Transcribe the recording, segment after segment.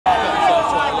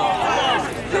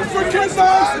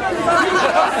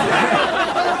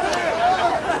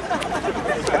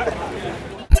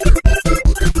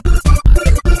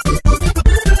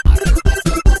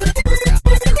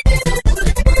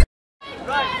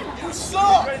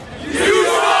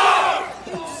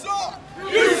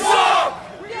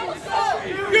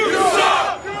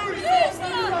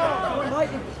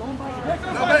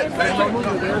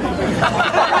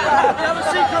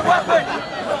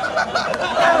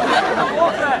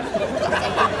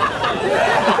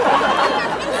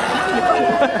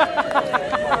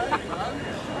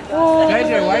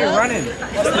JJ, why are you running?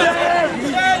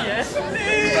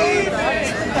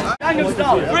 Gangnam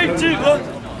style. 3, 2, 1,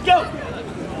 go!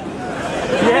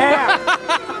 Yeah!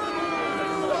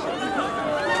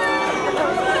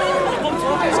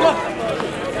 Let's go!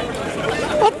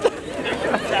 What the?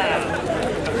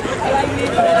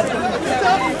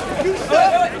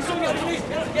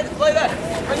 Get the play there.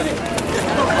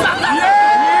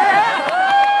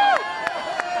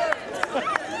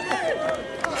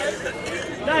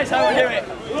 Nice, how we do it.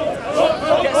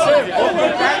 Get served.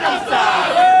 Gangnam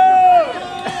style.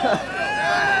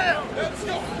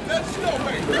 Let's go,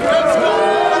 mate. Let's go.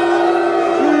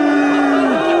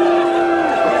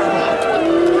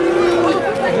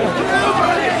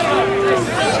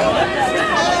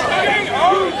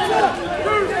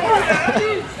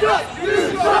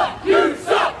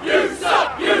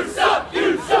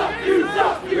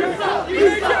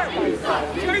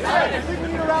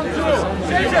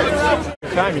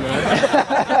 Time, you know.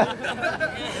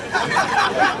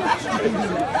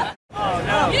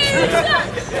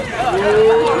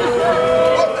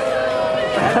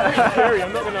 Scary,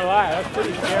 I'm not gonna lie, that's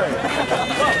pretty scary.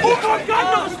 Oh my God,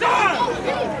 no, stop!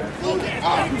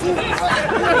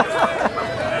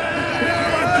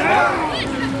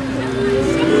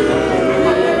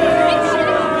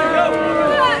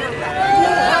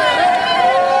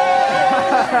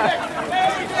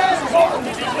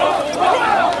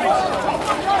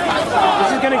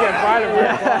 This is gonna get violent.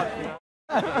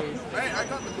 Hey, I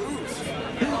got the moves.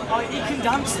 Oh, he can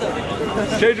dance though.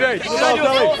 JJ, tell him.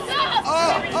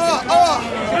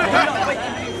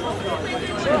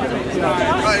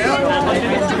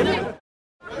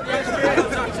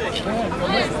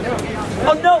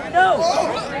 Oh no, no!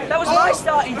 That was my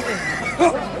starting thing.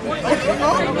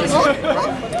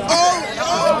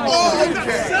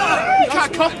 Okay. You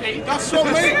can't copy. That's what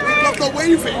me. You got the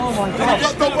waving. Oh my God. You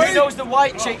got the Who waving. knows the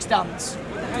white chicks dance?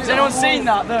 Has anyone seen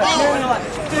that? The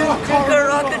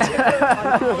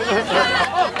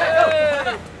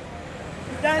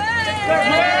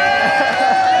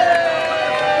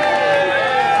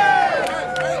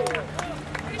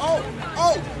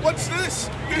Oh, what's this?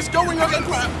 He's going on the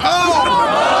ground. Oh!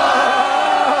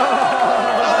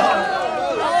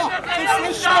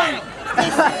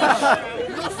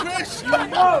 The fish! You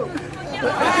know!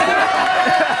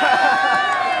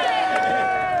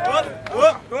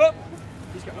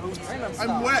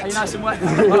 I'm wet. Are you nice and wet?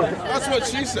 That's what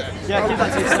she said. Yeah, keep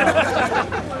that to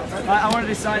yourself. Right, I want to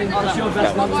decide what's your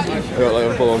best one. Let him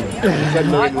pull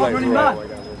him. Right, I'm running back.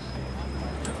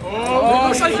 Oh,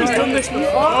 looks like he's done this before.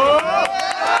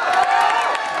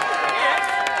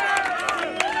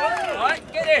 Alright,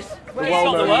 get this. The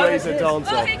well-known laser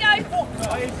dancer. Okay, go.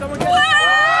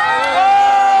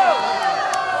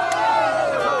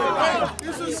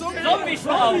 Zombie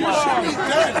style.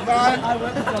 Dead, man. I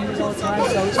work with zombies all the time,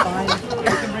 so it's fine. You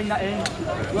can bring that in.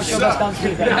 What's your best dance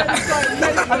move?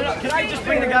 Can I just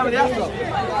bring the guy with the afro?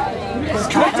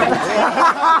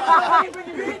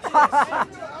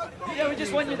 Yeah, we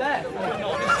just want you there.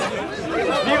 Beautiful.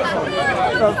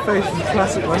 That face is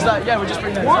classic. Is that, yeah, we just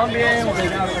bring the zombie in, we'll bring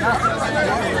the guy with the afro.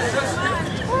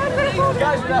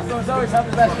 Guys with afros always have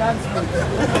the best dance moves.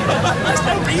 That's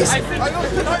no reason.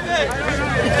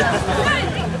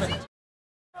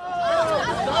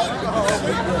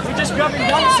 We're just grabbing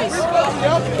dances.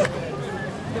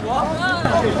 What?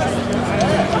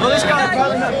 Well, this guy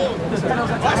probably knows.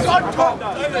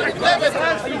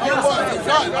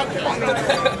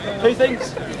 Who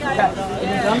thinks? You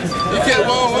can't,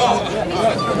 whoa.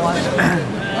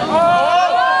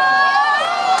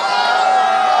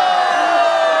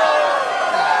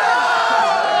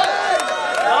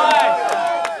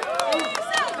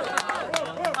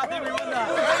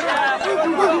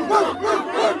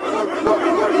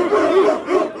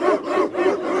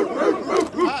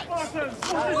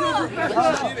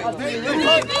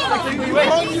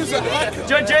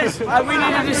 Judges, we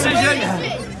need a decision.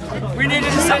 We need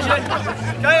a decision.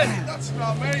 Okay. That's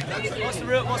not me. What's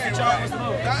the chart? What's the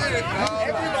move?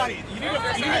 Everybody, you need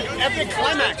an epic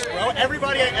climax, bro.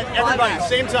 Everybody,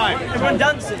 same time. Everyone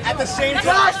dancing. At the same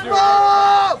time. You've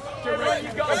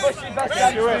got to push your best dance.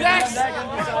 do it. Yes!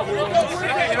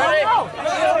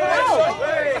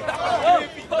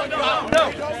 No,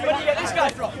 where do you get this guy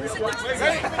from?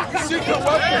 Secret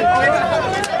weapon. Hey,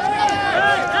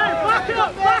 back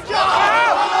up, back up!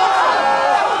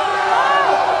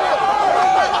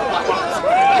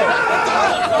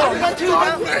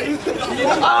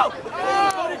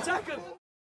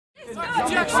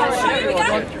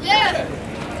 Yeah.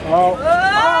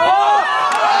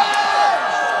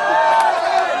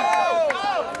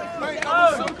 Mate, that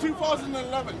was so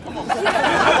 2011. Come on. You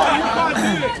can't do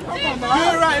it. Come on, man.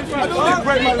 You're right in front. I don't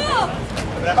break my leg.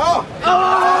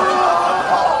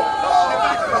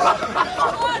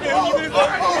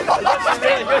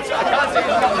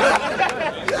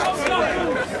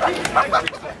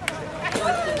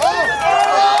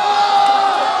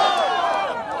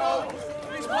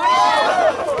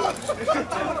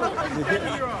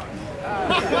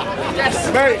 Yes.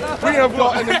 Mate, we have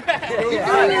got an...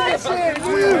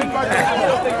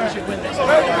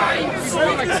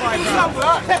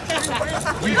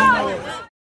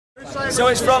 So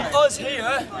it's from us here.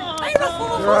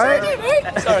 Right.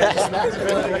 Sorry.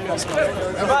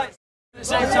 Right. At the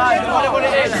same time, no matter what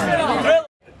it is.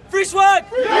 Free swag!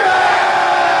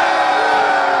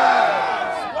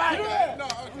 No,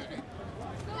 okay.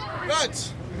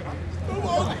 Lads.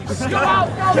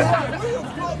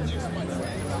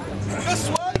 This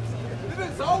way, it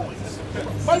is always.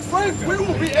 My friends, we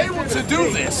will be able to do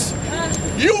this.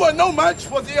 You are no match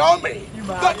for the army.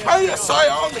 The KSI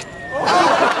army.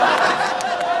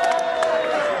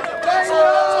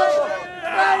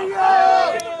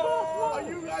 Are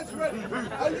you guys ready?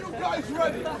 Are you guys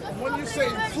ready? When you say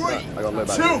 3, 2,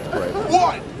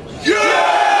 1, yeah!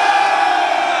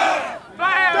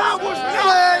 That was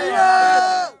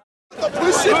the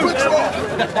pussy patrol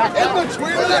in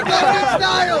between the gangnam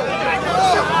style.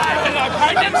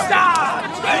 Gangnam style!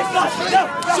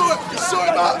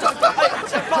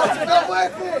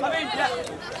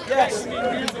 Yes.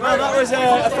 Well, that was a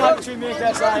factory make SI.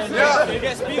 I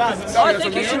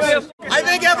think it should be a... I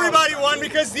think everybody won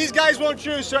because these guys won't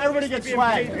choose, so everybody gets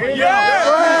swag.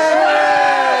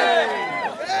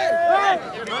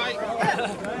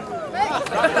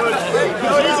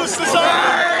 Jesus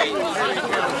society!